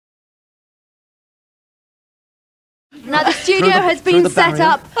Now the studio has been set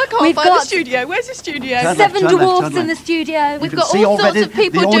up. I can't find the studio. Where's the studio? Seven dwarfs in the studio. We've got all sorts of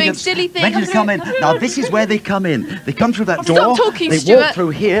people doing silly things. Ready to come in. Now this is where they come in. They come through that door. Stop talking, Stuart. They walk through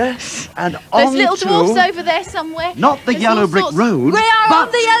here and There's little dwarfs over there somewhere. Not the yellow brick road. We are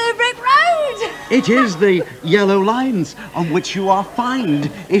on the yellow brick road. It is the yellow lines on which you are fined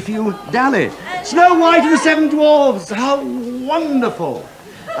if you dally. Snow White and the Seven Dwarfs. How wonderful!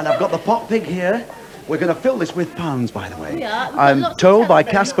 And I've got the pot pig here. We're going to fill this with pounds, by the way. We are. I'm told by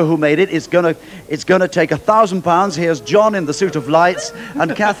Casper, who made it, it's going to take £1,000. Here's John in the suit of lights,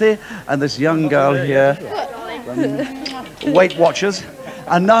 and Kathy, and this young girl here, Weight Watchers.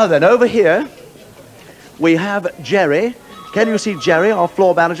 And now then, over here, we have Jerry. Can you see Jerry, our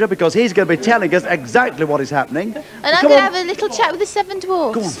floor manager? Because he's going to be telling us exactly what is happening. And I'm going to have a little chat with the Seven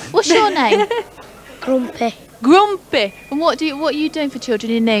Dwarfs. Go on. What's your name? Grumpy. Grumpy. And what are you doing for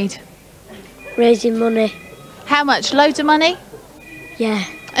children in need? Raising money. How much? Loads of money? Yeah.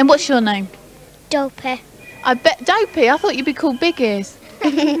 And what's your name? Dopey. I bet Dopey. I thought you'd be called Big Ears.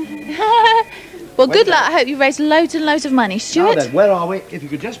 Well, good luck. I hope you raise loads and loads of money. Stuart? Now then, where are we? If you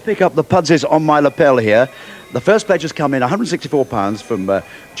could just pick up the pudses on my lapel here. The first pledge has come in, £164 from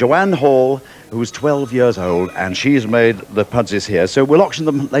Joanne Hall, who's 12 years old, and she's made the pudses here. So we'll auction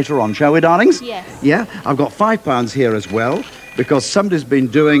them later on, shall we, darlings? Yes. Yeah? I've got £5 here as well, because somebody's been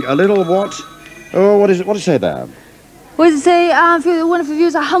doing a little what? Oh, what is it? What does it say there? What does it say? For one of the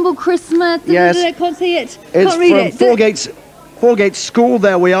viewers, a humble Christmas. Yes. I can't see it. It's Can't read from it. Four Gates School.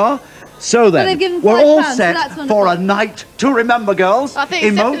 There we are. So then, they've given we're £5, all so set that's for a night to remember, girls. I think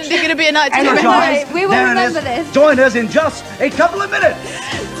it's Emote, definitely going to be a night to energise. remember. We will There it remember is. this. Join us in just a couple of minutes.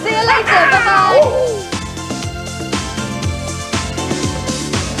 See you later. Bye-bye.